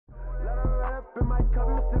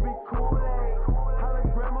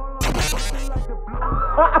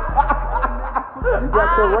You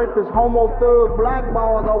got your rapist homo thug black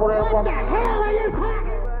balls over there from.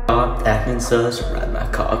 Acting sus, ride my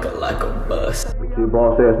cock like a bus. You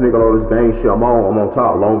boss ass nigga on this gang shit, I'm on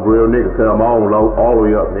top. Long real nigga, cause I'm on low, all the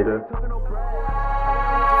way up, nigga.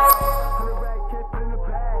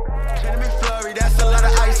 That's a lot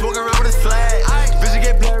of ice, walking around with a flag. Bitch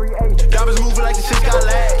get blurry, diamonds moving like the shit got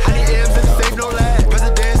lag. I need M's in the safe, no lag.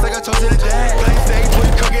 Residence like I told you the dad. Play safe, boy,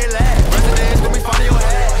 you could get lag. Residence, let me follow your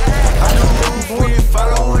head. I do move, we ain't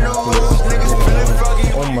following no rules. Niggas feeling froggy.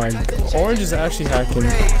 Oh my god, Orange is actually hacking.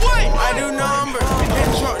 I do numbers, in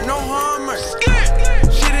truck, no Hummer.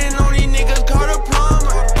 Shitting on these niggas called a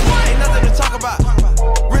plumber. Ain't nothing to talk about.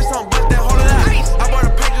 Wrist on butt, that hold it out. I bought a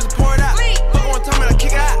paint, just pour it out. Fuck one time and I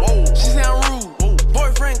kick it out. She say I'm rude.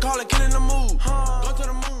 Boyfriend call it, killing the mood. Go to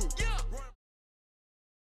the moon.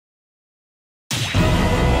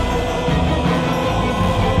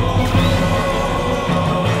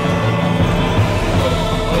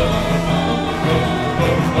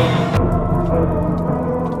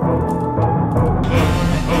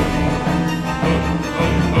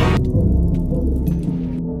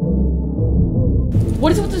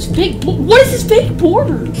 What is with this fake? What is this fake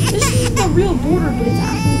border? This is a real border, but it's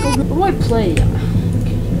actually. What do I play? Okay.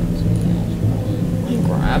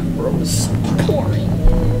 Grab, bro. This is so boring.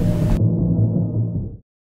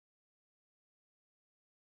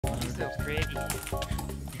 So pretty.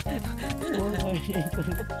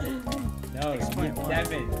 No, it's 7.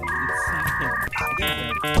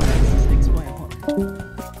 It's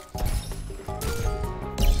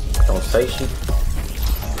 6.1. Don't say shit.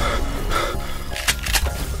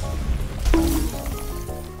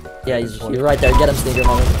 Yeah, you're right there. Get him, sneaker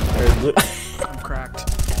moment. I'm cracked.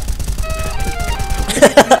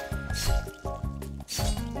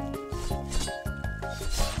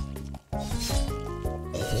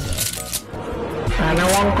 I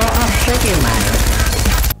want to go off city, man.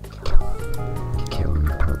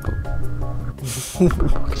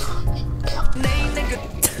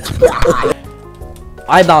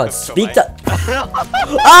 I bounce. Speak to.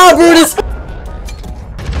 Ah, Brutus!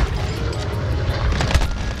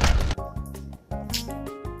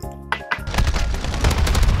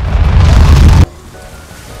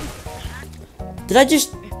 Did I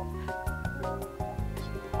just?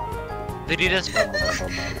 Did he just?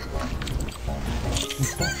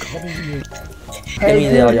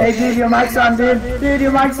 Hey dude, your mic's on, dude. Dude,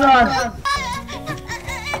 your mic's on.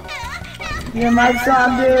 Your mic's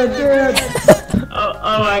on, dude.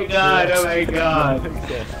 Oh my god, oh my god.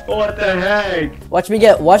 What the heck? Watch me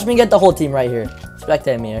get the whole team right here.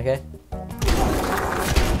 Spectate me, okay?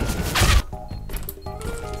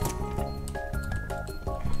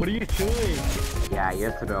 What are you doing? Yeah,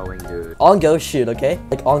 you're throwing, dude. On go, shoot, okay?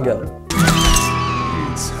 Like on go.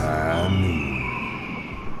 It's honey.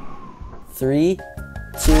 3,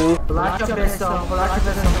 2. Pull out your pistol. Pull out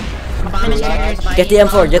your pistol. Get the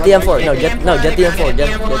M4. Get the M4. No, get the M4.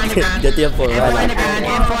 Get the M4 right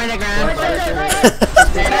now. M4 in the ground.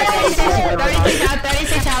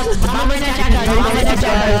 36 houses. Bombers and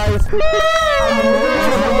shotguns.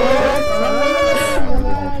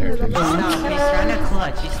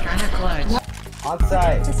 He's trying to clutch.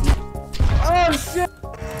 Outside. Oh shit!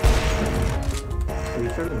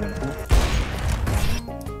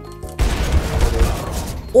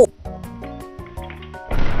 Oh.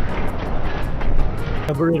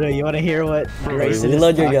 Burrito, you wanna hear what Grayson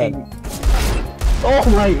Reload your gun. Oh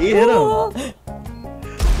my, he hit him!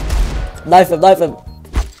 Knife him, knife him.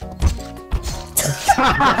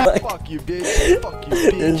 Fuck you, bitch. Fuck you,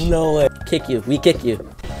 bitch. There's no way. Kick you. We kick you.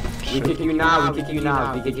 We kick you now, we kick you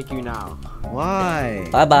now, we kick you now. Why?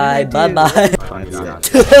 Bye bye, bye bye.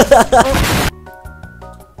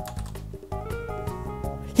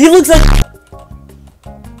 He looks like.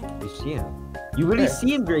 You see him? You really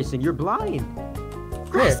see him, Grayson? You're blind.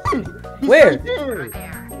 Grayson! Where?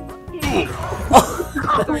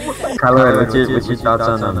 Kyler, what's your thoughts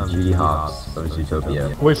on Judy Hopps of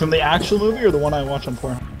Zootopia? Wait, from the actual movie or the one I watch on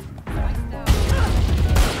porn?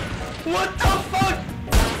 What the fuck?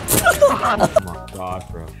 Oh my god,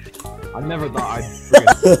 bro. I never thought I'd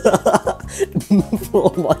freaking...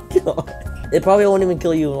 Oh my god. It probably won't even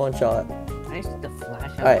kill you in one shot. I used to flash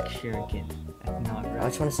out Alright. shuriken. That's not right. I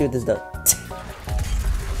just want to see what this does.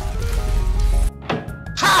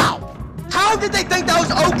 How? How did they think that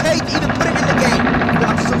was okay to even put it in the game?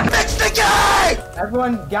 Fix the game!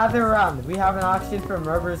 Everyone gather around. We have an auction for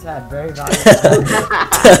Murder's Head. Very valuable.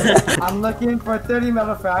 I'm looking for 30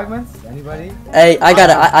 metal fragments. Anybody? Hey, I got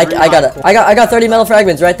it. I got it. I got 30 metal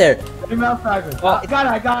fragments right there. Female sniper. Oh, I got it,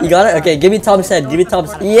 I got it. You got it? Okay, give me Tom's head. Give me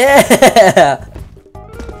Tom's. Yeah!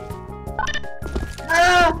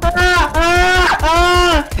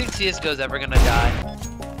 I think CSGO's ever gonna die.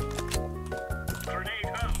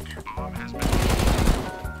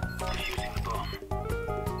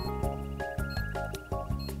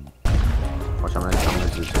 Watch, I'm gonna do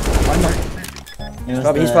this.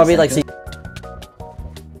 He's probably like.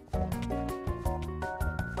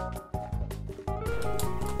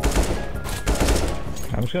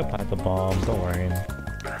 I'm just gonna plant the bomb, don't worry.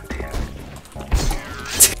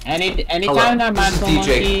 Anytime that man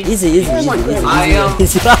Easy. Easy.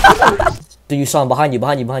 Dude, you saw him behind you. Oh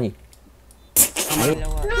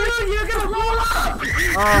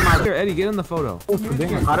my god, Eddie, get in the photo.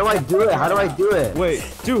 How do I do it? Wait,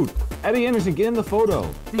 dude, Eddie Anderson, get in the photo.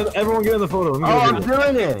 Everyone get in the photo. I'm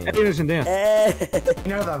doing it. Eddie Anderson, dance.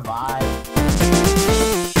 You know the vibe.